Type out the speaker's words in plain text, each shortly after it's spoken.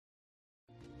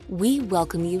We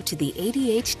welcome you to the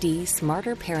ADHD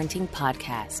Smarter Parenting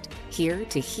Podcast. Here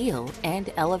to heal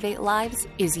and elevate lives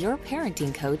is your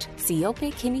parenting coach,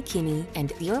 Siope Kimikimi,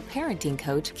 and your parenting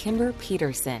coach, Kimber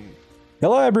Peterson.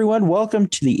 Hello, everyone. Welcome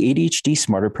to the ADHD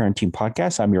Smarter Parenting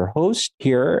Podcast. I'm your host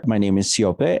here. My name is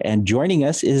Siope, and joining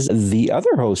us is the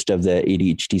other host of the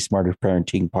ADHD Smarter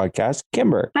Parenting Podcast,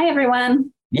 Kimber. Hi,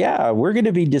 everyone. Yeah, we're going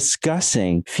to be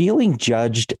discussing feeling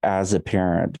judged as a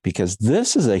parent, because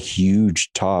this is a huge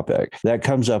topic that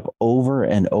comes up over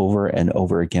and over and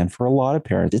over again for a lot of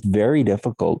parents. It's very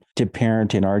difficult to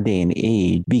parent in our day and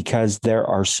age because there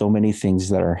are so many things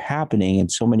that are happening and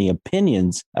so many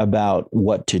opinions about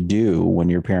what to do when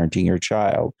you're parenting your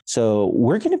child. So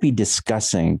we're going to be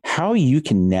discussing how you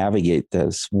can navigate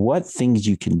this, what things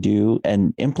you can do,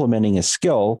 and implementing a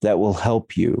skill that will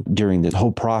help you during the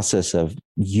whole process of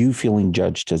you feeling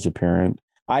judged as a parent.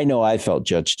 I know I felt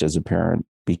judged as a parent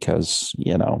because,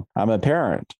 I'm a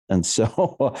parent. And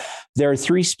so there are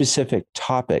three specific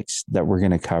topics that we're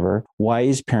going to cover. Why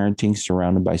is parenting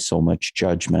surrounded by so much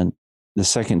judgment? The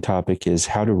second topic is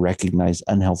how to recognize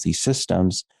unhealthy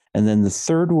systems. And then the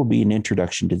third will be an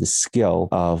introduction to the skill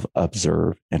of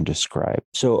observe and describe.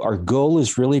 So our goal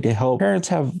is really to help parents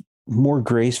have more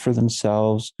grace for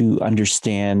themselves, to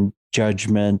understand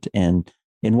judgment and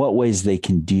in what ways they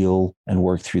can deal and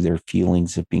work through their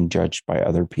feelings of being judged by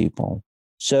other people.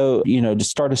 So, to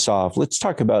start us off, let's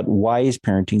talk about why is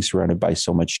parenting surrounded by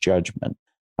so much judgment?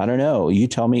 I don't know. You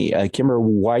tell me, Kimber,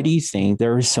 why do you think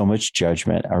there is so much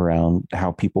judgment around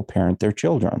how people parent their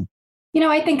children?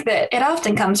 I think that it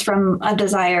often comes from a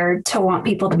desire to want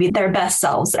people to be their best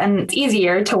selves. And it's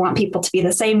easier to want people to be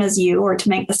the same as you or to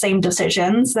make the same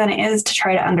decisions than it is to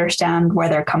try to understand where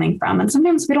they're coming from. And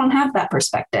sometimes we don't have that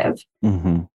perspective.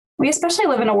 Mm-hmm. We especially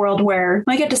live in a world where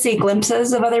we get to see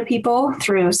glimpses of other people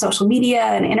through social media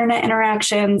and internet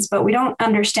interactions, but we don't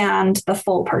understand the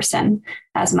full person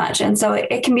as much. And so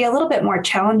it can be a little bit more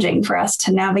challenging for us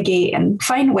to navigate and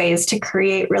find ways to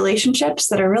create relationships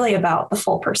that are really about the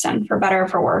full person, for better or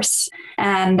for worse.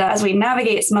 And as we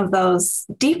navigate some of those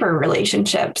deeper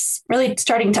relationships, really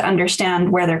starting to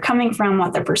understand where they're coming from,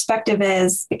 what their perspective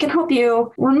is, it can help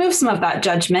you remove some of that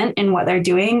judgment in what they're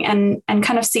doing and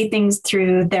kind of see things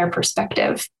through their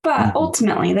perspective. But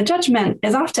ultimately, the judgment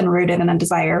is often rooted in a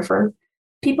desire for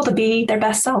people to be their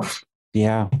best self.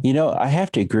 Yeah. I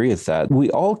have to agree with that. We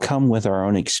all come with our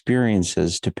own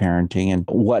experiences to parenting and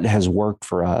what has worked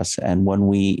for us. And when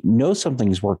we know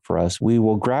something's worked for us, we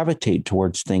will gravitate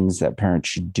towards things that parents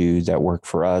should do that work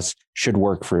for us, should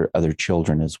work for other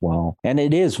children as well. And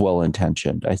it is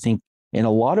well-intentioned. I think in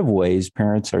a lot of ways,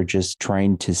 parents are just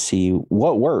trying to see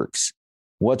what works.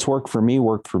 What's worked for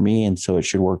me, and so it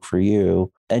should work for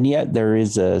you. And yet there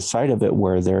is a side of it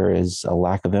where there is a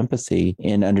lack of empathy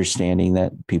in understanding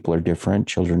that people are different,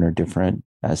 children are different,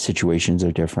 situations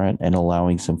are different, and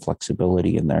allowing some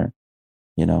flexibility in there.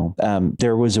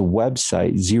 There was a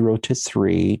website, 0 to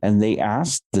 3, and they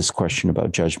asked this question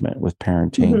about judgment with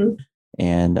parenting. Mm-hmm.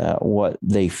 And what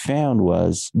they found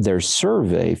was their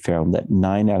survey found that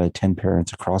 9 out of 10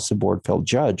 parents across the board felt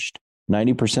judged.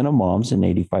 90% of moms and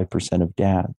 85% of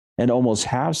dads. And almost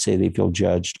half say they feel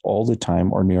judged all the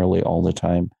time or nearly all the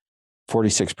time.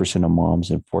 46% of moms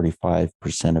and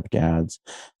 45% of dads.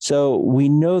 So we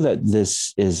know that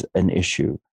this is an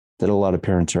issue that a lot of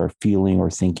parents are feeling or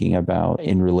thinking about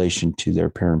in relation to their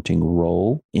parenting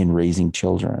role in raising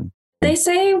children. They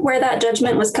say where that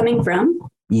judgment was coming from?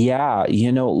 Yeah,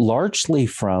 largely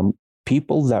from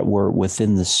people that were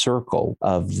within the circle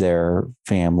of their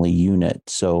family unit.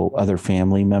 So other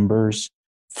family members,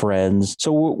 friends.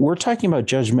 So we're talking about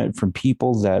judgment from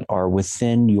people that are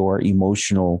within your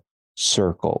emotional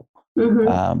circle.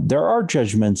 Mm-hmm. There are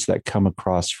judgments that come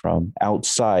across from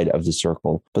outside of the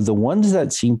circle, but the ones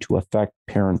that seem to affect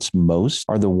parents most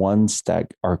are the ones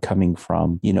that are coming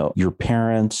from, your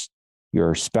parents,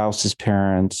 your spouse's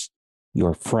parents,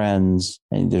 your friends.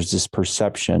 And there's this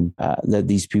perception that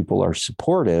these people are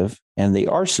supportive, and they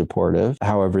are supportive.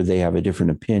 However, they have a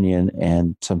different opinion.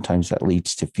 And sometimes that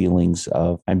leads to feelings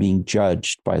of I'm being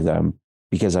judged by them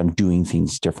because I'm doing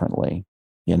things differently,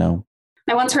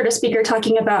 I once heard a speaker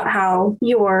talking about how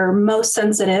you're most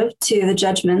sensitive to the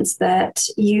judgments that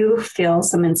you feel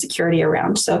some insecurity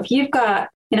around. So if you've got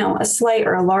a slight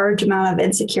or a large amount of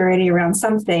insecurity around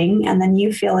something, and then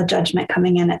you feel a judgment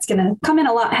coming in, it's going to come in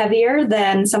a lot heavier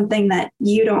than something that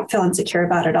you don't feel insecure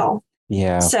about at all.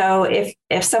 Yeah. So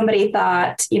if somebody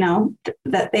thought,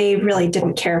 that they really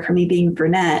didn't care for me being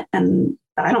brunette, and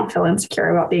I don't feel insecure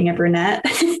about being a brunette,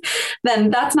 then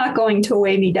that's not going to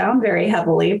weigh me down very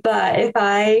heavily. But if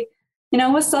I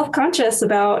was self-conscious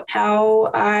about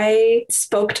how I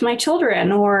spoke to my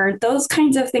children, or those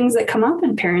kinds of things that come up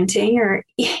in parenting, or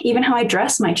even how I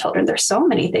dress my children. There's so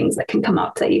many things that can come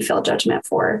up that you feel judgment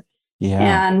for.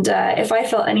 Yeah. And if I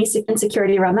felt any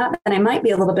insecurity around that, then I might be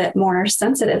a little bit more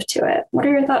sensitive to it. What are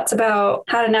your thoughts about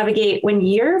how to navigate when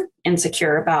you're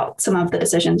insecure about some of the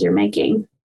decisions you're making?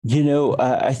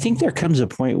 I think there comes a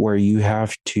point where you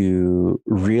have to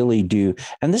really do,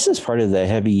 and this is part of the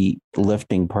heavy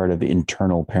lifting part of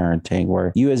internal parenting,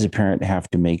 where you as a parent have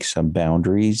to make some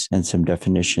boundaries and some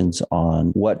definitions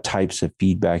on what types of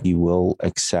feedback you will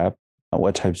accept,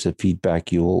 what types of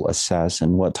feedback you will assess,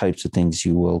 and what types of things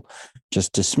you will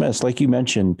just dismiss. Like you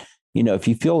mentioned, if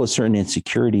you feel a certain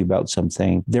insecurity about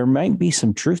something, there might be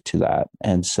some truth to that.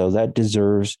 And so that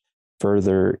deserves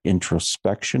further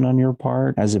introspection on your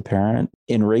part as a parent.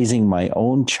 In raising my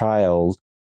own child,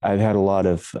 I've had a lot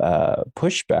of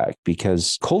pushback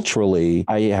because culturally,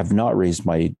 I have not raised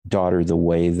my daughter the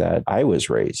way that I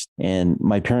was raised. And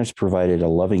my parents provided a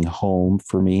loving home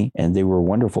for me, and they were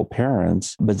wonderful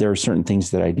parents. But there are certain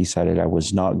things that I decided I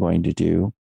was not going to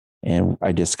do. And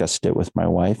I discussed it with my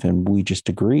wife, and we just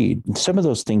agreed. And some of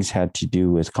those things had to do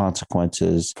with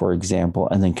consequences, for example,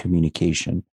 and then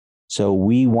communication. So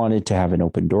we wanted to have an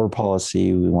open door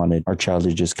policy. We wanted our child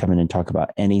to just come in and talk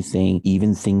about anything,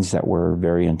 even things that were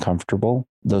very uncomfortable.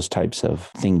 Those types of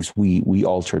things we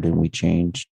altered and we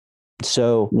changed.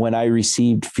 So when I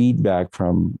received feedback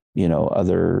from,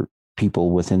 other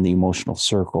people within the emotional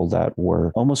circle that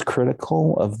were almost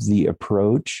critical of the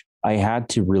approach, I had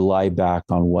to rely back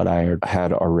on what I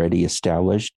had already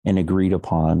established and agreed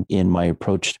upon in my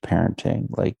approach to parenting.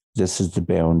 Like, this is the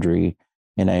boundary.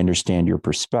 And I understand your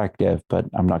perspective, but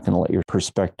I'm not going to let your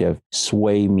perspective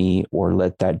sway me or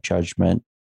let that judgment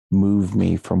move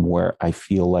me from where I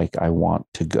feel like I want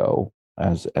to go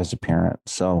as a parent.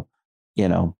 So,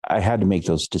 I had to make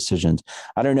those decisions.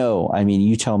 I don't know. I mean,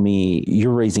 you tell me,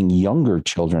 you're raising younger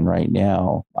children right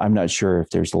now. I'm not sure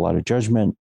if there's a lot of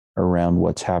judgment around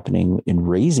what's happening in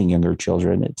raising younger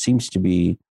children. It seems to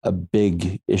be a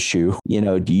big issue.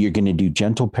 You're going to do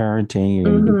gentle parenting,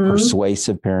 you're going to do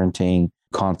persuasive parenting,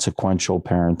 consequential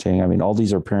parenting. I mean, all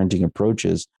these are parenting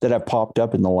approaches that have popped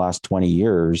up in the last 20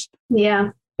 years. Yeah.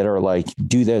 That are like,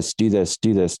 do this, do this,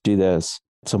 do this, do this.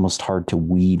 It's almost hard to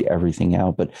weed everything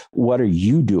out. But what are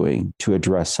you doing to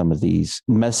address some of these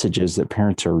messages that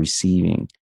parents are receiving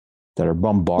that are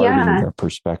bombarding their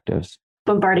perspectives?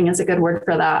 Bombarding is a good word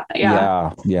for that.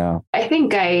 Yeah. I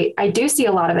think I do see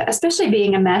a lot of it, especially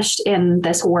being enmeshed in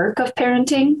this work of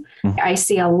parenting. Mm-hmm. I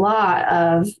see a lot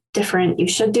of different, you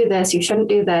should do this, you shouldn't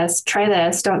do this, try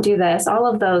this, don't do this, all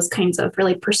of those kinds of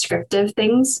really prescriptive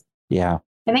things. Yeah.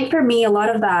 I think for me, a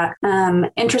lot of that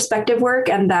introspective work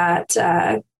and that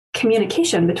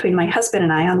communication between my husband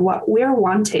and I on what we're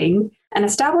wanting and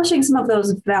establishing some of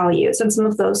those values and some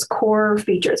of those core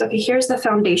features. Okay, here's the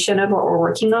foundation of what we're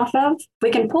working off of. If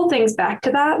we can pull things back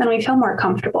to that, then we feel more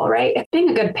comfortable, right? If being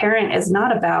a good parent is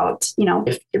not about,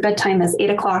 if your bedtime is 8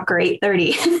 o'clock or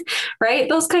 8:30, right?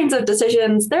 Those kinds of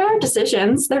decisions, there are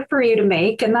decisions, they're for you to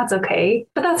make, and that's okay.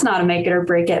 But that's not a make it or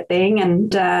break it thing.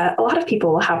 And a lot of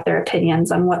people will have their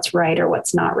opinions on what's right or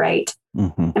what's not right.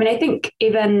 Mm-hmm. I mean, I think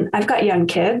even I've got young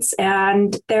kids,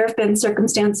 and there have been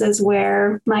circumstances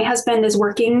where my husband is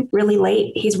working really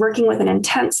late. He's working with an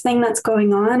intense thing that's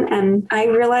going on. And I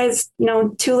realized,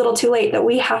 too little too late, that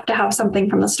we have to have something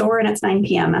from the store, and it's 9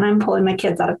 p.m. and I'm pulling my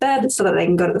kids out of bed so that they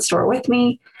can go to the store with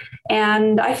me.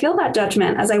 And I feel that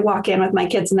judgment as I walk in with my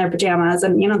kids in their pajamas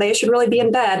and, they should really be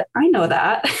in bed. I know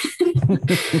that.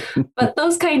 But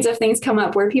those kinds of things come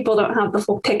up where people don't have the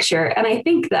full picture. And I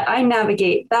think that I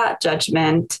navigate that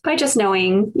judgment by just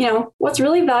knowing, what's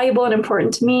really valuable and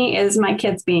important to me is my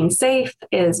kids being safe,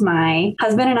 is my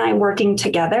husband and I working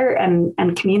together and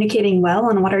communicating well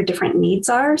on what our different needs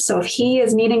are. So if he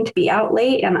is needing to be out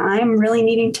late and I'm really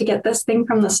needing to get this thing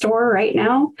from the store right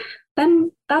now,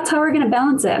 then that's how we're going to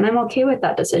balance it. And I'm okay with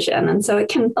that decision. And so it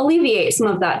can alleviate some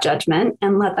of that judgment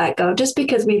and let that go just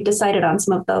because we've decided on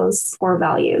some of those core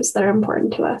values that are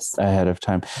important to us ahead of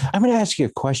time. I'm going to ask you a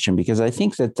question because I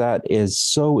think that is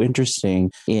so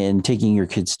interesting in taking your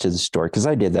kids to the store. Cause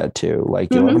I did that too.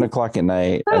 Like 11 o'clock at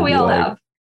night. Oh, we all have.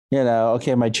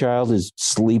 Okay, my child is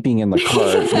sleeping in the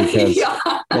cart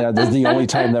because this is the only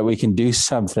time that we can do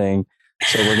something.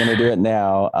 So we're going to do it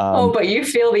now. But you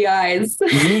feel the eyes.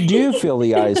 You do feel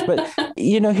the eyes. But,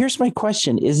 here's my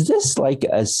question. Is this like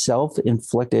a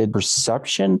self-inflicted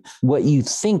perception, what you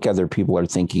think other people are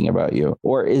thinking about you?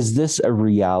 Or is this a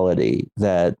reality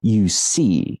that you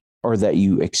see or that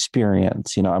you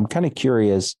experience? I'm kind of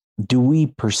curious. Do we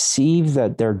perceive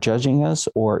that they're judging us,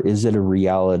 or is it a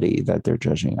reality that they're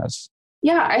judging us?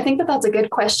 Yeah, I think that that's a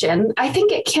good question. I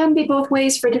think it can be both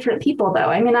ways for different people, though.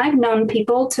 I mean, I've known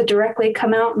people to directly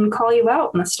come out and call you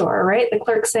out in the store, right? The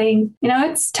clerk saying,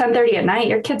 it's 10:30 at night.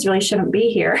 Your kids really shouldn't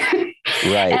be here.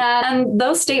 Right. And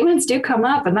those statements do come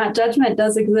up and that judgment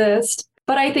does exist.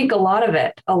 But I think a lot of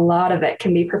it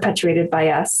can be perpetuated by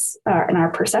us in our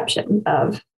perception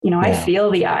of, I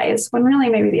feel the eyes when really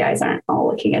maybe the eyes aren't all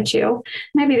looking at you.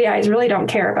 Maybe the eyes really don't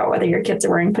care about whether your kids are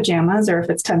wearing pajamas or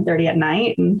if it's 10:30 at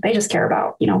night. And they just care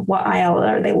about, what aisle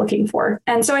are they looking for?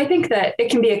 And so I think that it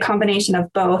can be a combination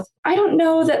of both. I don't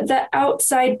know that the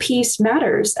outside piece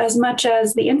matters as much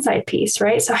as the inside piece,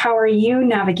 right? So how are you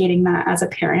navigating that as a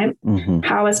parent? Mm-hmm.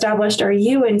 How established are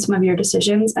you in some of your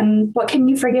decisions? And what can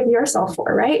you forgive yourself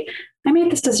for, right? I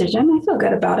made this decision. I feel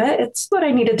good about it. It's what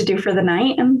I needed to do for the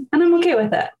night and I'm okay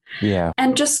with it. Yeah.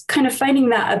 And just kind of finding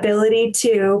that ability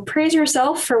to praise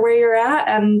yourself for where you're at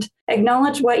and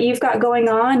acknowledge what you've got going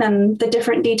on and the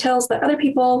different details that other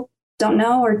people don't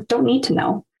know or don't need to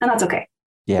know. And that's okay.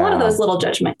 Yeah. A lot of those little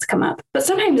judgments come up, but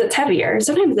sometimes it's heavier.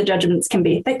 Sometimes the judgments can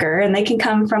be thicker and they can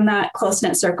come from that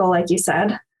close-knit circle, like you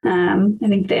said. I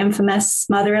think the infamous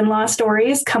mother-in-law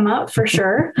stories come up for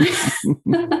sure.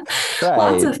 Right.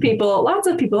 Lots of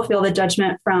people feel the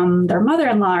judgment from their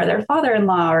mother-in-law or their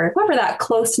father-in-law or whoever that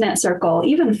close-knit circle,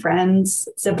 even friends,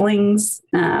 siblings,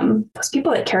 those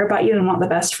people that care about you and want the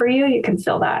best for you, you can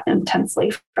feel that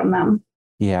intensely from them.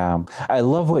 Yeah. I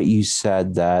love what you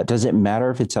said, that does it matter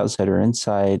if it's outside or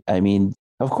inside? I mean,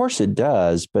 of course it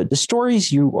does, but the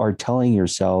stories you are telling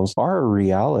yourselves are a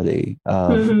reality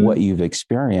of what you've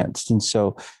experienced. And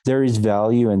so there is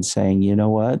value in saying, you know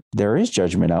what, there is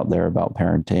judgment out there about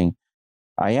parenting.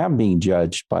 I am being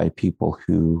judged by people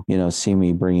who, see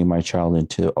me bringing my child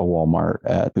into a Walmart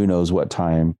at who knows what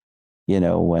time,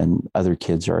 when other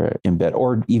kids are in bed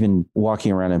or even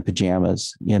walking around in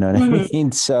pajamas, you know what I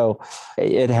mean? So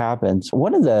it happens.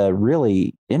 One of the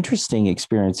really interesting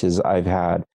experiences I've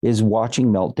had is watching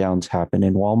meltdowns happen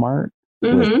in Walmart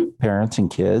with parents and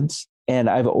kids. And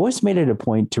I've always made it a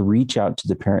point to reach out to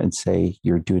the parent and say,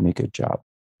 you're doing a good job.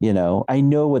 I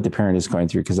know what the parent is going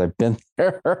through because I've been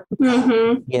there,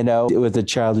 with a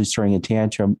child who's throwing a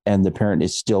tantrum and the parent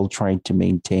is still trying to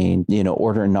maintain,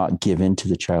 order and not give in to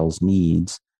the child's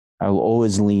needs. I will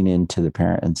always lean into the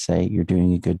parent and say, you're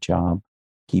doing a good job.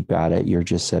 Keep at it. You're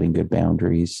just setting good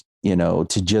boundaries,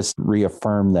 to just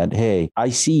reaffirm that, hey, I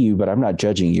see you, but I'm not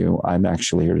judging you. I'm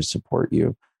actually here to support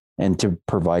you. And to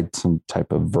provide some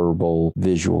type of verbal,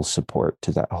 visual support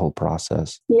to that whole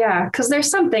process. Yeah, because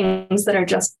there's some things that are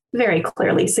just very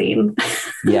clearly seen.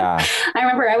 Yeah. I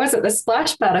remember I was at the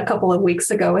splash pad a couple of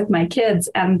weeks ago with my kids,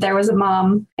 and there was a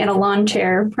mom in a lawn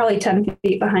chair, probably 10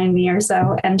 feet behind me or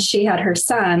so, and she had her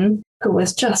son who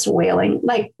was just wailing,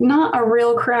 like not a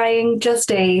real crying,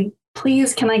 just a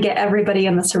please, can I get everybody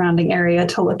in the surrounding area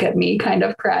to look at me kind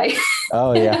of cry.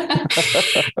 Oh, yeah.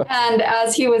 And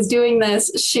as he was doing this,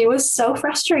 she was so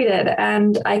frustrated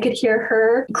and I could hear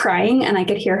her crying and I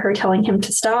could hear her telling him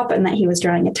to stop and that he was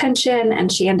drawing attention.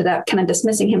 And she ended up kind of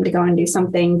dismissing him to go and do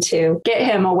something to get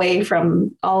him away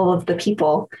from all of the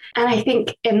people. And I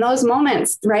think in those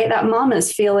moments, right, that mom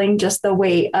is feeling just the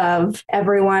weight of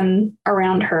everyone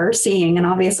around her seeing and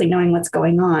obviously knowing what's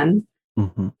going on.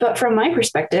 But from my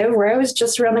perspective, where I was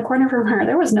just around the corner from her,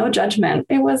 there was no judgment.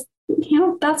 It was,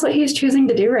 that's what he's choosing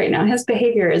to do right now. His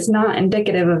behavior is not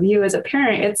indicative of you as a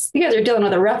parent. It's you guys are dealing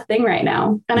with a rough thing right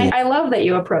now. And I love that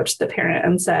you approached the parent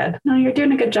and said, no, you're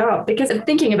doing a good job. Because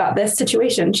thinking about this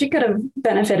situation, she could have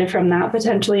benefited from that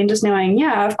potentially and just knowing,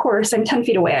 yeah, of course, I'm 10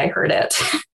 feet away. I heard it.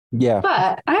 Yeah.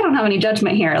 But I don't have any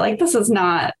judgment here. Like, this is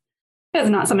not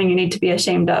something you need to be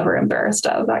ashamed of or embarrassed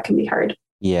of. That can be hard.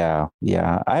 Yeah.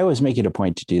 Yeah. I always make it a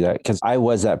point to do that because I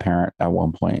was that parent at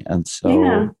one point. And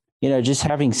so, just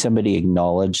having somebody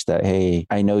acknowledge that, hey,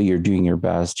 I know you're doing your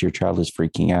best. Your child is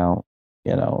freaking out.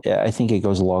 I think it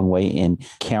goes a long way in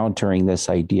countering this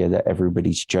idea that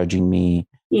everybody's judging me.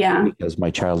 Yeah. Because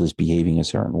my child is behaving a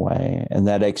certain way. And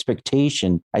that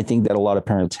expectation, I think that a lot of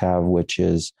parents have, which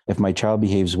is if my child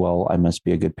behaves well, I must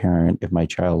be a good parent. If my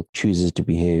child chooses to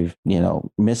behave,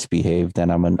 misbehave, then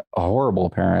I'm a horrible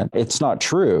parent. It's not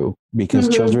true because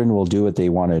children will do what they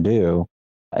want to do.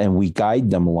 And we guide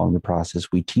them along the process.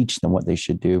 We teach them what they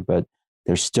should do, but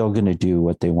they're still going to do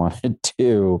what they want to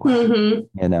do,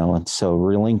 and so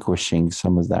relinquishing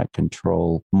some of that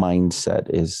control mindset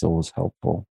is always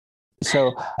helpful.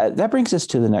 So that brings us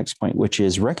to the next point, which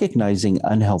is recognizing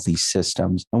unhealthy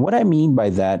systems. And what I mean by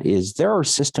that is there are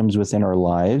systems within our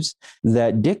lives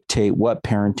that dictate what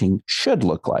parenting should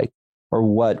look like or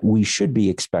what we should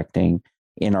be expecting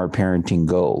in our parenting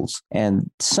goals. And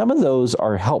some of those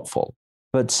are helpful.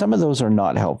 but some of those are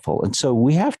not helpful. And so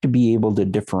we have to be able to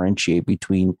differentiate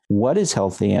between what is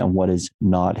healthy and what is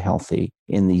not healthy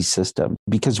in these systems.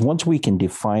 Because once we can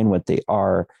define what they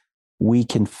are, we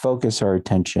can focus our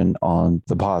attention on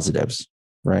the positives,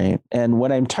 right? And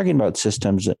when I'm talking about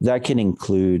systems, that can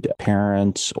include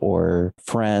parents or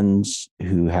friends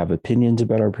who have opinions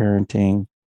about our parenting,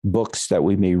 books that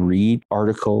we may read,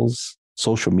 articles,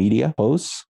 social media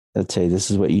posts that say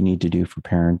this is what you need to do for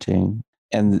parenting.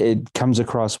 And it comes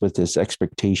across with this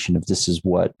expectation of this is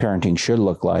what parenting should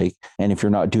look like. And if you're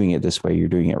not doing it this way, you're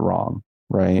doing it wrong,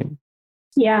 right?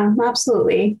 Yeah,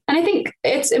 absolutely. And I think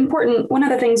it's important. One of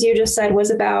the things you just said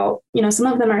was about, some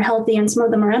of them are healthy and some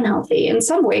of them are unhealthy. In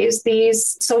some ways,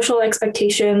 these social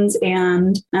expectations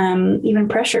and even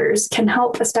pressures can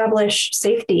help establish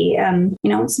safety and,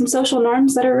 some social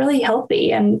norms that are really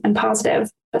healthy and positive,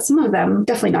 but some of them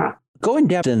definitely not. Go in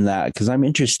depth in that because I'm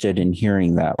interested in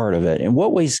hearing that part of it. In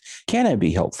what ways can it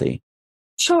be healthy?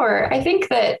 Sure. I think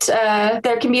that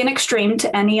there can be an extreme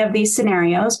to any of these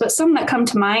scenarios, but some that come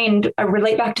to mind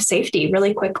relate back to safety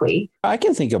really quickly. I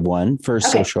can think of one for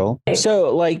social.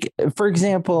 So for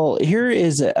example, here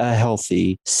is a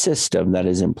healthy system that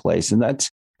is in place, and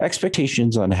that's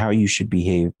expectations on how you should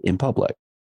behave in public,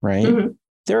 right? Mm-hmm.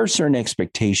 There are certain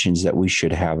expectations that we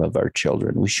should have of our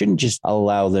children. We shouldn't just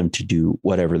allow them to do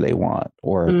whatever they want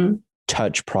or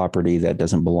touch property that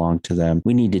doesn't belong to them.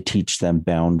 We need to teach them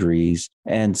boundaries.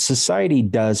 And society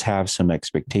does have some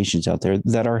expectations out there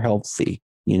that are healthy.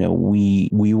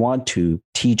 We want to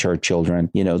teach our children,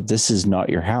 this is not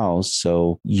your house.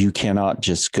 So you cannot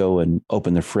just go and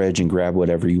open the fridge and grab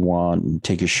whatever you want and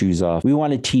take your shoes off. We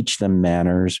want to teach them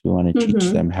manners. We want to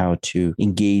teach them how to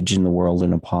engage in the world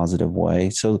in a positive way.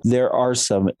 So there are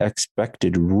some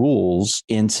expected rules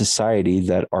in society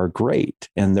that are great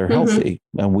and they're healthy.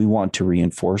 And we want to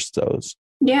reinforce those.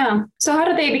 Yeah. So how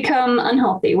do they become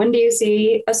unhealthy? When do you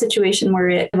see a situation where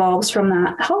it evolves from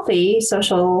that healthy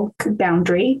social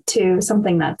boundary to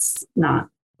something that's not?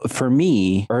 For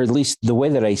me, or at least the way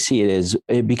that I see it is,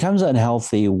 it becomes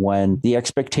unhealthy when the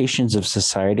expectations of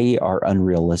society are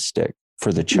unrealistic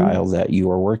for the child that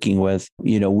you are working with.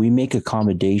 We make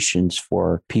accommodations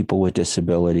for people with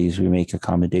disabilities. We make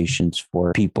accommodations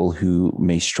for people who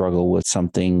may struggle with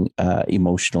something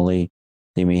emotionally.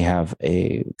 They may have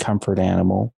a comfort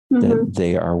animal that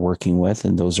they are working with,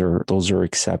 and those are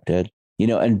accepted.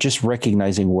 And just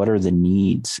recognizing what are the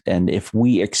needs. And if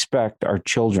we expect our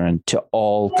children to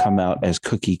all come out as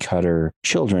cookie cutter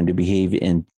children to behave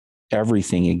in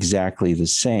everything exactly the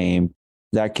same,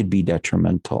 that could be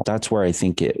detrimental. That's where I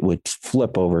think it would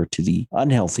flip over to the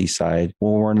unhealthy side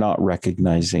when we're not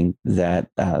recognizing that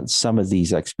some of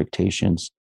these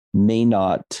expectations may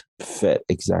not fit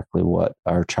exactly what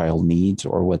our child needs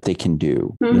or what they can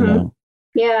do.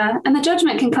 Yeah. And the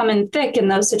judgment can come in thick in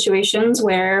those situations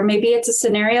where maybe it's a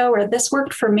scenario where this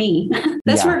worked for me.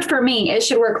 This worked for me. It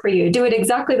should work for you. Do it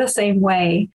exactly the same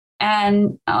way.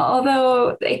 And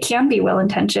although it can be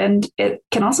well-intentioned, it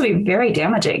can also be very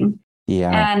damaging.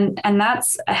 Yeah. And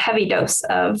that's a heavy dose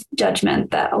of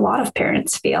judgment that a lot of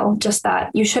parents feel, just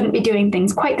that you shouldn't be doing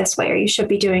things quite this way, or you should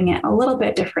be doing it a little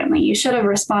bit differently. You should have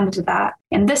responded to that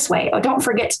in this way. Oh, don't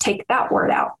forget to take that word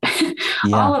out.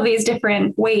 All of these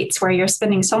different weights where you're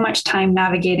spending so much time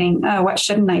navigating, what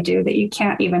shouldn't I do, that you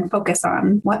can't even focus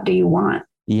on what do you want?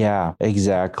 Yeah,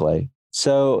 exactly.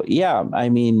 So,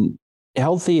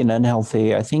 healthy and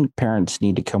unhealthy, I think parents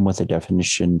need to come with a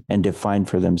definition and define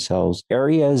for themselves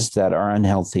areas that are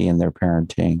unhealthy in their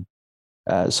parenting.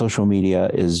 Social media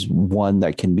is one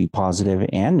that can be positive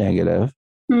and negative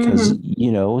because,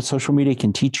 social media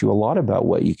can teach you a lot about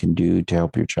what you can do to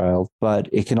help your child, but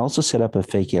it can also set up a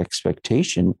fake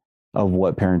expectation of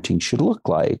what parenting should look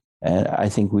like. And I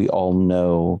think we all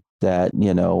know that,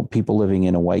 people living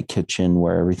in a white kitchen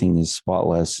where everything is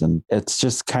spotless, and it's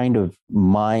just kind of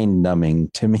mind numbing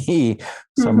to me.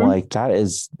 So I'm like, that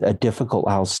is a difficult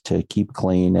house to keep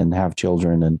clean and have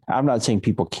children. And I'm not saying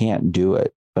people can't do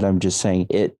it, but I'm just saying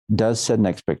it does set an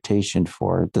expectation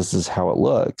for this is how it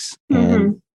looks.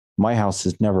 And my house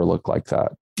has never looked like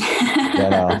that.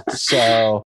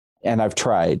 So, and I've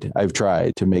tried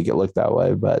to make it look that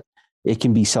way, but it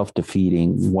can be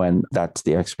self-defeating when that's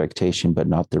the expectation, but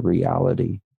not the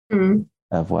reality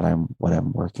of what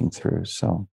I'm working through.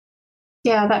 So,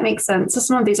 yeah, that makes sense. So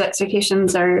some of these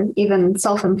expectations are even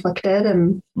self-inflicted,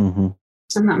 and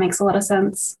that makes a lot of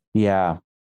sense. Yeah.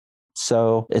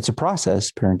 So it's a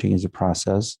process. Parenting is a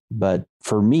process. But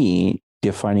for me,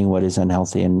 defining what is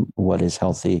unhealthy and what is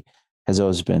healthy has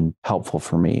always been helpful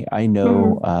for me. I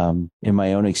know in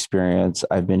my own experience,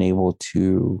 I've been able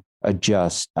to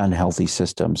adjust unhealthy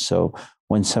systems. So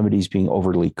when somebody's being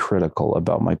overly critical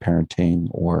about my parenting,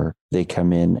 or they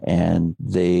come in and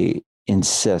they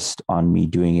insist on me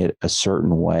doing it a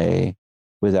certain way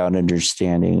without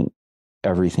understanding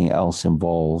everything else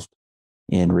involved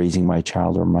in raising my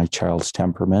child or my child's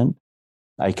temperament,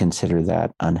 I consider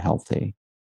that unhealthy.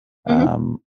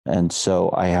 Mm-hmm. And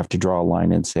so I have to draw a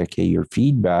line and say, okay, your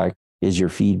feedback is your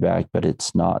feedback, but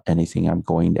it's not anything I'm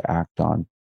going to act on.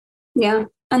 Yeah.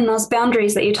 And those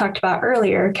boundaries that you talked about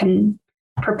earlier can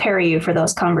prepare you for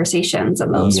those conversations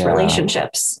and those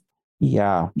relationships.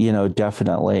 Yeah,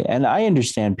 definitely. And I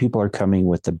understand people are coming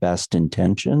with the best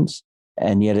intentions,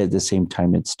 and yet at the same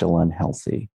time, it's still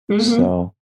unhealthy. Mm-hmm.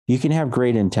 So you can have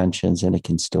great intentions and it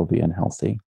can still be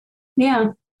unhealthy. Yeah.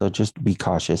 So just be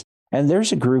cautious. And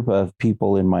there's a group of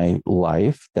people in my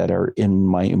life that are in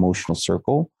my emotional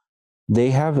circle. They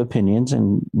have opinions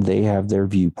and they have their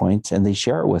viewpoints and they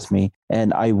share it with me,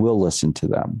 and I will listen to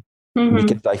them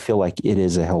because I feel like it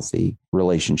is a healthy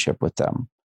relationship with them.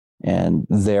 And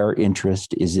their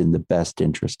interest is in the best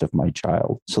interest of my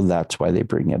child. So that's why they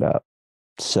bring it up.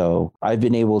 So I've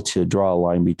been able to draw a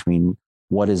line between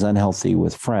what is unhealthy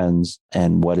with friends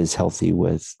and what is healthy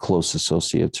with close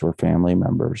associates or family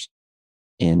members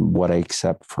in what I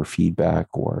accept for feedback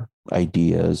or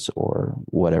ideas or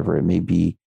whatever it may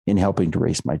be in helping to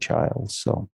raise my child.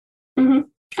 So. Mm-hmm.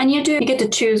 And you get to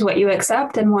choose what you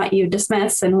accept and what you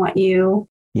dismiss and what you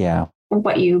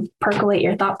percolate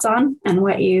your thoughts on and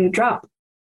what you drop.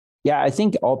 Yeah, I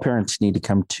think all parents need to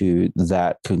come to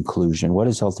that conclusion. What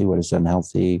is healthy? What is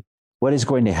unhealthy? What is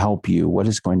going to help you? What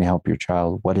is going to help your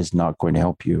child? What is not going to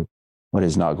help you? What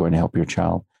is not going to help your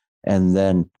child? And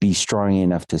then be strong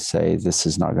enough to say, this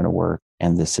is not going to work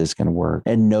and this is going to work,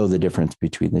 and know the difference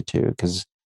between the two. Because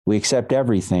we accept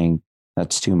everything,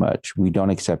 that's too much. We don't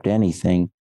accept anything,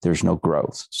 there's no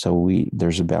growth. So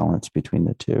there's a balance between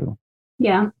the two.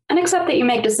 Yeah. And accept that you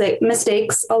make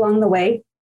mistakes along the way.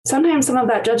 Sometimes some of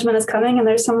that judgment is coming and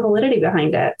there's some validity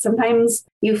behind it. Sometimes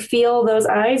you feel those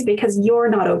eyes because you're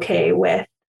not okay with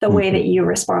the way that you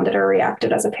responded or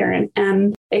reacted as a parent.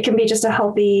 And it can be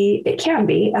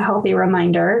a healthy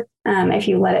reminder, if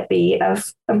you let it be,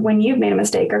 of when you've made a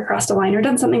mistake or crossed a line or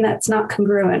done something that's not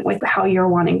congruent with how you're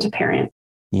wanting to parent.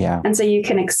 Yeah. And so you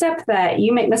can accept that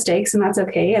you make mistakes and that's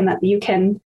okay. And that you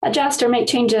can adjust or make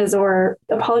changes or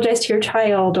apologize to your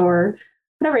child or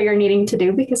whatever you're needing to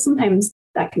do, because sometimes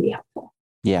that can be helpful.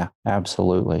 Yeah,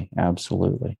 absolutely.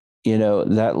 Absolutely.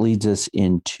 That leads us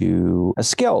into a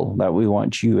skill that we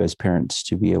want you as parents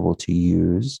to be able to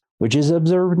use, which is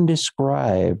observe and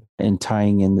describe, and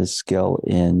tying in this skill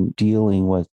in dealing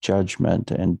with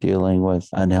judgment and dealing with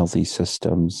unhealthy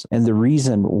systems. And the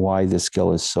reason why this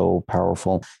skill is so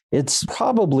powerful, it's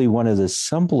probably one of the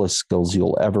simplest skills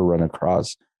you'll ever run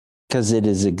across, because it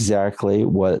is exactly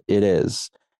what it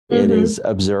is. Mm-hmm. It is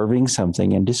observing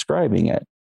something and describing it.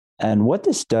 And what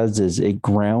this does is it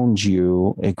grounds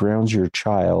your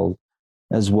child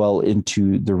as well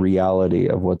into the reality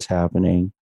of what's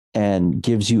happening and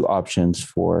gives you options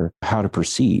for how to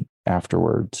proceed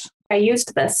afterwards. I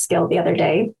used this skill the other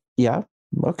day. Yeah.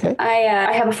 Okay.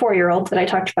 I have a 4-year-old that I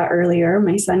talked about earlier,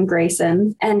 my son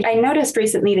Grayson. And I noticed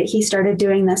recently that he started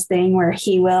doing this thing where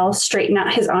he will straighten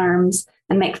out his arms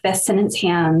and make fists in his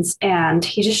hands. And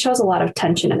he just shows a lot of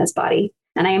tension in his body.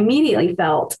 And I immediately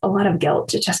felt a lot of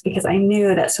guilt just because I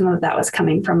knew that some of that was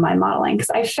coming from my modeling. Because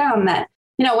I found that,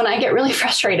 when I get really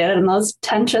frustrated in those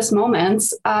tense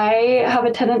moments, I have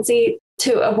a tendency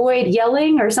to avoid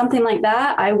yelling or something like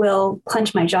that. I will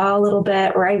clench my jaw a little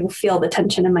bit, or I will feel the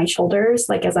tension in my shoulders,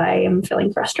 like as I am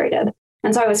feeling frustrated.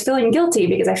 And so I was feeling guilty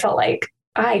because I felt like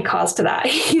I caused that.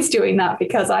 He's doing that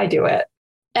because I do it.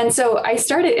 And so I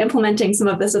started implementing some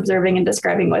of this observing and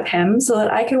describing with him so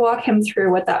that I could walk him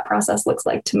through what that process looks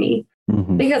like to me.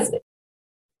 Mm-hmm. Because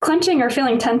clenching or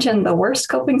feeling tension, the worst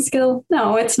coping skill?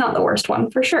 No, it's not the worst one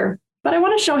for sure. But I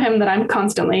want to show him that I'm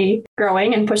constantly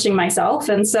growing and pushing myself.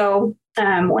 And so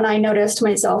when I noticed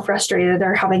myself frustrated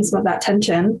or having some of that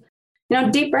tension,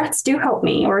 deep breaths do help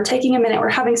me, or taking a minute or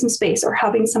having some space or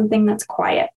having something that's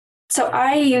quiet. So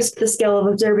I used the skill of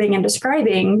observing and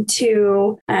describing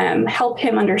to help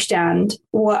him understand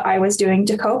what I was doing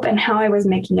to cope and how I was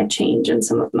making a change in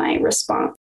some of my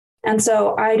response. And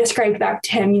so I described back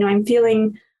to him, I'm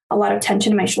feeling a lot of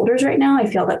tension in my shoulders right now. I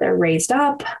feel that they're raised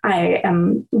up. I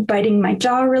am biting my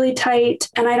jaw really tight,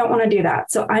 and I don't want to do that.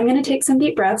 So I'm going to take some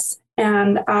deep breaths,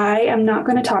 and I am not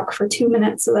going to talk for 2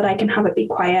 minutes so that I can have it be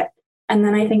quiet. And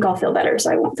then I think I'll feel better,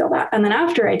 so I won't feel that. And then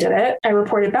after I did it, I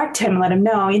reported back to him and let him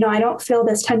know, I don't feel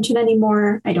this tension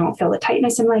anymore. I don't feel the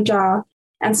tightness in my jaw.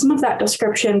 And some of that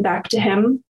description back to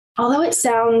him although it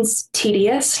sounds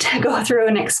tedious to go through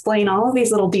and explain all of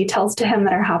these little details to him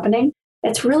that are happening,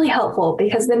 it's really helpful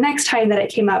because the next time that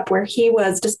it came up where he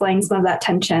was displaying some of that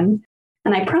tension,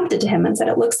 and I prompted to him and said,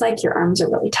 it looks like your arms are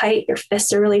really tight, your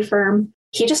fists are really firm.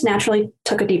 He just naturally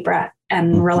took a deep breath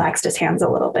and relaxed his hands a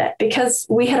little bit because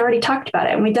we had already talked about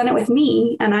it and we'd done it with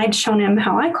me and I'd shown him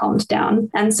how I calmed down.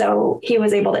 And so he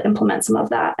was able to implement some of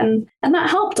that. And that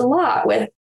helped a lot with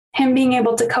him being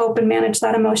able to cope and manage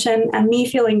that emotion and me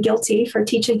feeling guilty for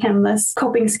teaching him this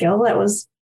coping skill that was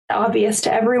obvious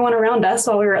to everyone around us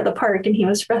while we were at the park and he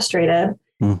was frustrated.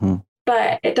 Mm-hmm.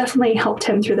 But it definitely helped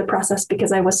him through the process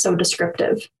because I was so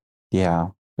descriptive. Yeah.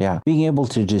 Yeah. Being able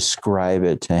to describe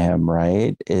it to him,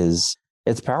 right,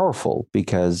 it's powerful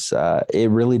because it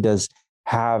really does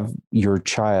have your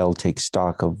child take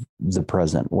stock of the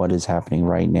present, what is happening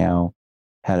right now,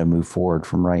 how to move forward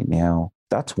from right now.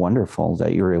 That's wonderful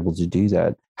that you're able to do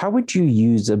that. How would you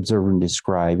use observe and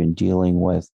describe in dealing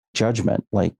with judgment,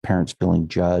 like parents feeling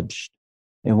judged?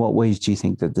 In what ways do you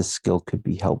think that this skill could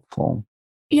be helpful?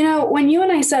 You know, when you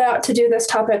and I set out to do this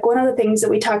topic, one of the things that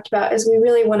we talked about is we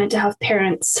really wanted to have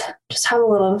parents just have a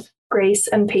little grace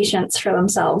and patience for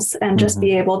themselves and just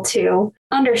be able to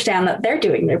understand that they're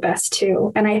doing their best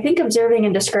too. And I think observing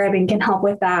and describing can help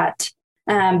with that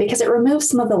because it removes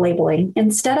some of the labeling.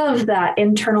 Instead of that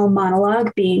internal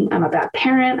monologue being, I'm a bad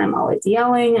parent, I'm always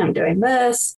yelling, I'm doing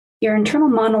this, your internal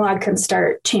monologue can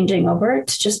start changing over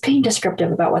to just being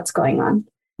descriptive about what's going on.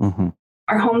 Mm-hmm.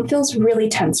 Our home feels really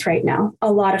tense right now.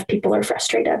 A lot of people are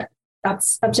frustrated.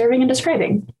 That's observing and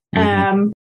describing.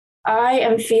 Mm-hmm. I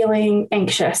am feeling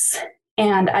anxious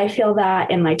and I feel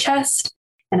that in my chest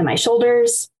and in my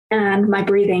shoulders and my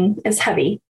breathing is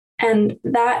heavy. And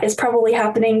that is probably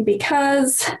happening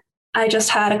because I just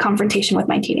had a confrontation with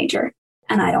my teenager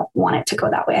and I don't want it to go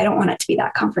that way. I don't want it to be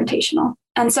that confrontational.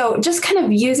 And so just kind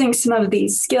of using some of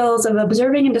these skills of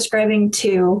observing and describing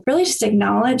to really just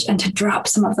acknowledge and to drop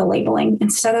some of the labeling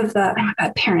instead of the, I'm a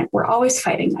bad parent, we're always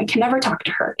fighting, I can never talk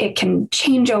to her. It can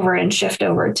change over and shift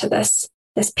over to this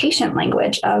patient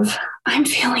language of, I'm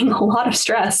feeling a lot of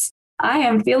stress. I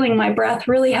am feeling my breath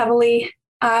really heavily.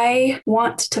 I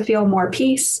want to feel more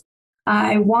peace.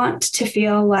 I want to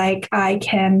feel like I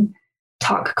can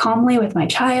talk calmly with my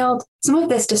child. Some of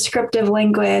this descriptive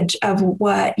language of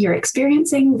what you're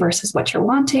experiencing versus what you're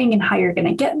wanting and how you're going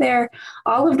to get there.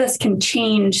 All of this can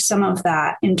change some of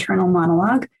that internal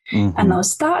monologue. Mm-hmm. And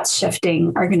those thoughts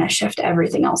shifting are going to shift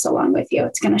everything else along with you.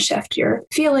 It's going to shift your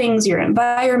feelings, your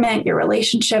environment, your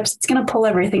relationships. It's going to pull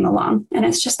everything along. And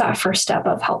it's just that first step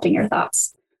of helping your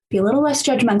thoughts be a little less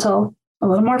judgmental, a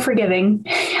little more forgiving,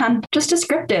 and just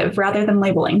descriptive rather than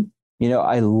labeling. You know,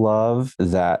 I love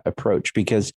that approach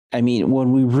because, I mean,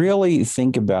 when we really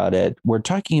think about it, we're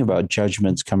talking about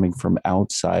judgments coming from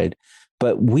outside,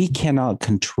 but we cannot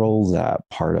control that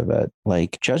part of it.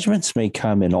 Like judgments may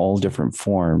come in all different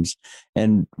forms.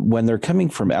 And when they're coming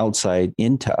from outside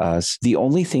into us, the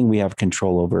only thing we have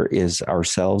control over is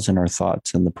ourselves and our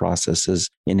thoughts and the processes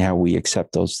in how we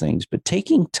accept those things. But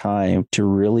taking time to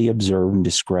really observe and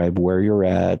describe where you're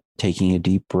at, taking a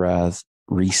deep breath,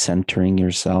 recentering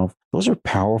yourself, those are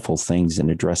powerful things in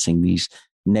addressing these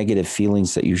negative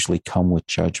feelings that usually come with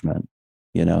judgment.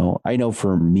 You know, I know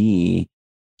for me,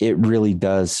 it really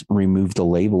does remove the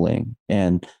labeling.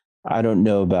 And I don't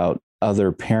know about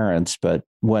other parents, but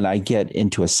when I get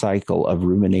into a cycle of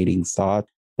ruminating thought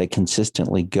that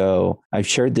consistently go, I've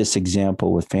shared this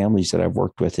example with families that I've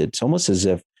worked with. It's almost as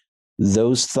if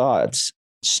those thoughts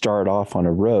start off on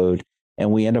a road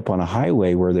and we end up on a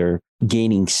highway where they're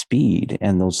gaining speed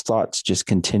and those thoughts just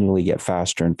continually get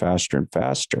faster and faster and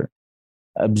faster.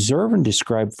 Observe and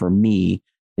describe for me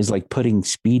is like putting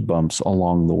speed bumps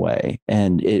along the way,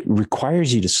 and it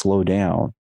requires you to slow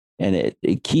down, and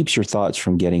it keeps your thoughts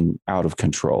from getting out of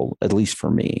control, at least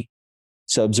for me.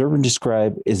 So observe and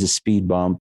describe is a speed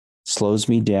bump, slows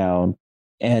me down,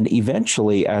 and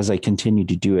eventually as I continue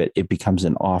to do it, it becomes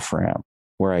an off ramp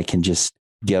where I can just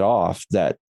get off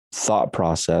that thought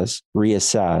process,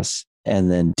 reassess,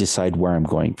 and then decide where I'm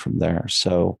going from there.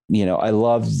 So, you know, I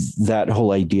love that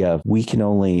whole idea of we can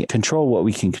only control what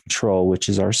we can control, which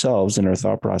is ourselves and our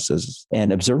thought processes.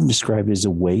 And observe and describe is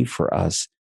a way for us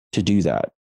to do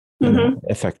that,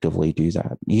 effectively do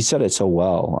that. You said it so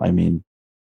well. I mean,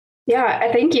 yeah,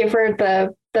 I thank you for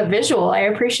the visual. I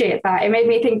appreciate that. It made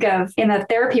me think of, in the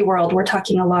therapy world, we're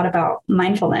talking a lot about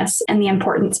mindfulness and the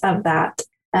importance of that.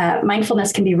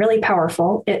 Mindfulness can be really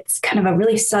powerful. It's kind of a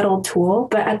really subtle tool,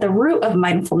 but at the root of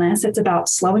mindfulness, it's about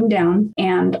slowing down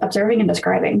and observing and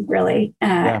describing, really.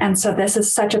 And so this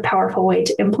is such a powerful way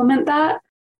to implement that.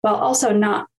 while also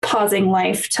not pausing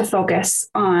life to focus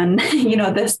on,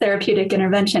 this therapeutic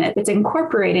intervention. It's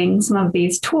incorporating some of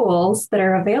these tools that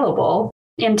are available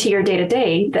into your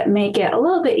day-to-day that make it a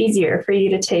little bit easier for you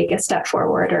to take a step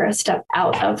forward or a step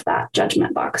out of that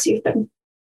judgment box you've been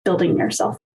building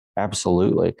yourself.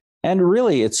 Absolutely. And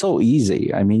really, it's so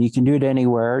easy. I mean, you can do it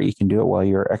anywhere. You can do it while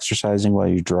you're exercising, while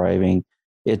you're driving.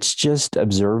 It's just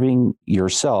observing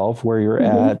yourself, where you're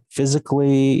at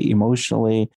physically,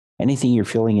 emotionally, anything you're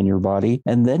feeling in your body,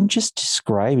 and then just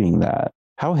describing that.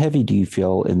 How heavy do you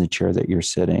feel in the chair that you're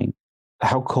sitting?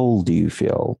 How cold do you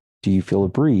feel? Do you feel a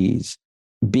breeze?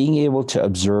 Being able to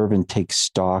observe and take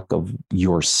stock of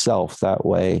yourself that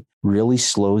way really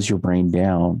slows your brain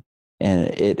down, and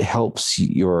it helps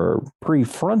your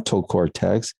prefrontal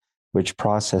cortex, which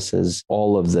processes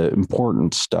all of the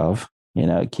important stuff.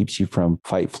 It keeps you from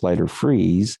fight, flight, or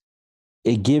freeze.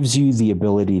 It gives you the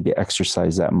ability to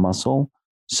exercise that muscle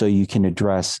so you can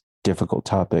address difficult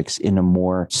topics in a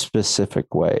more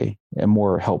specific way, a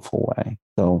more helpful way.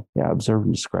 So yeah, observe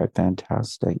and describe,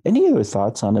 fantastic. Any other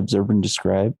thoughts on observe and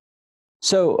describe?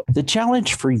 So the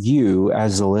challenge for you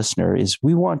as a listener is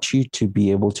we want you to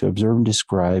be able to observe and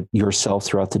describe yourself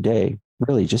throughout the day.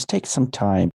 Really, just take some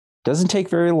time. Doesn't take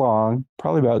very long,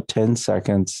 probably about 10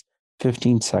 seconds,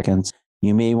 15 seconds.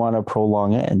 You may want to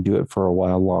prolong it and do it for a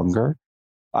while longer.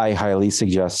 I highly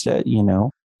suggest it.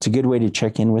 It's a good way to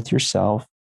check in with yourself.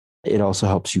 It also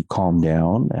helps you calm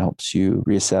down. It helps you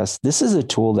reassess. This is a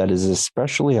tool that is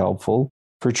especially helpful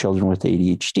for children with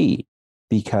ADHD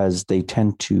because they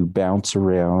tend to bounce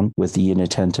around with the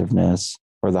inattentiveness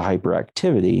or the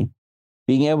hyperactivity.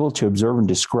 Being able to observe and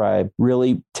describe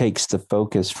really takes the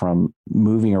focus from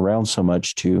moving around so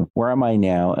much to where am I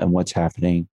now and what's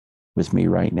happening with me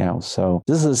right now. So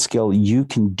this is a skill you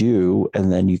can do, and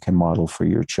then you can model for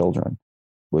your children,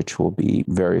 which will be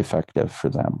very effective for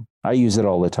them. I use it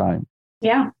all the time.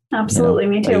 Yeah, absolutely.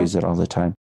 Me too. I use it all the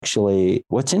time. Actually,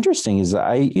 what's interesting is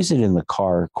I use it in the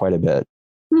car quite a bit.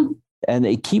 And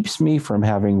it keeps me from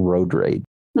having road rage.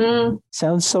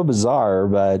 Sounds so bizarre,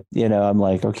 but I'm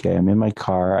like, okay, I'm in my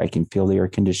car. I can feel the air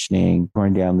conditioning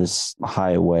going down this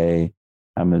highway.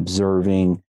 I'm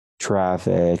observing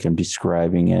traffic. I'm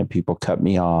describing it. People cut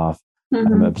me off.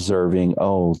 I'm observing,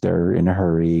 they're in a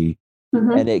hurry.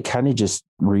 And it kind of just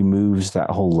removes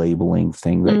that whole labeling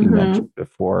thing that you mentioned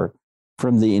before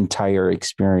from the entire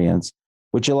experience,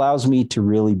 which allows me to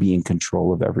really be in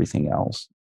control of everything else.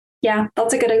 Yeah,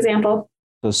 that's a good example.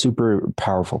 So super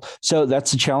powerful. So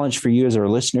that's a challenge for you as our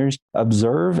listeners.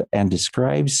 Observe and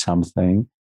describe something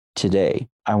today.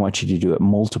 I want you to do it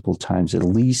multiple times, at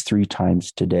least 3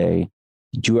 times today.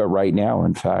 Do it right now,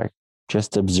 in fact.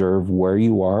 Just observe where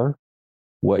you are,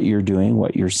 what you're doing,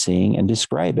 what you're seeing, and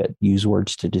describe it. Use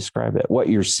words to describe it. What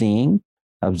you're seeing,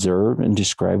 observe and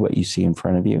describe what you see in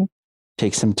front of you.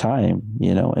 Take some time,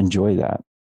 enjoy that.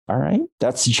 All right.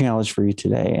 That's the challenge for you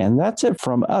today. And that's it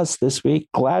from us this week.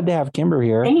 Glad to have Kimber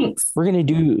here. Thanks. We're going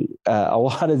to do a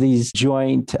lot of these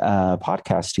joint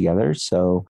podcasts together.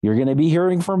 So you're going to be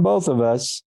hearing from both of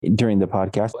us during the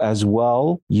podcast as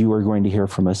well. You are going to hear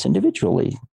from us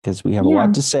individually because we have a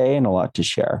lot to say and a lot to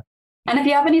share. And if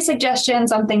you have any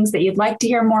suggestions on things that you'd like to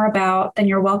hear more about, then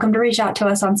you're welcome to reach out to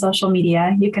us on social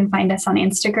media. You can find us on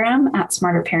Instagram at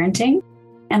Smarter Parenting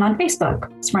and on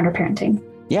Facebook, Smarter Parenting.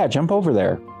 Yeah, jump over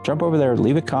there.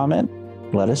 Leave a comment.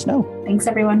 Let us know. Thanks,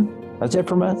 everyone. That's it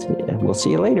from us. We'll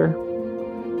see you later.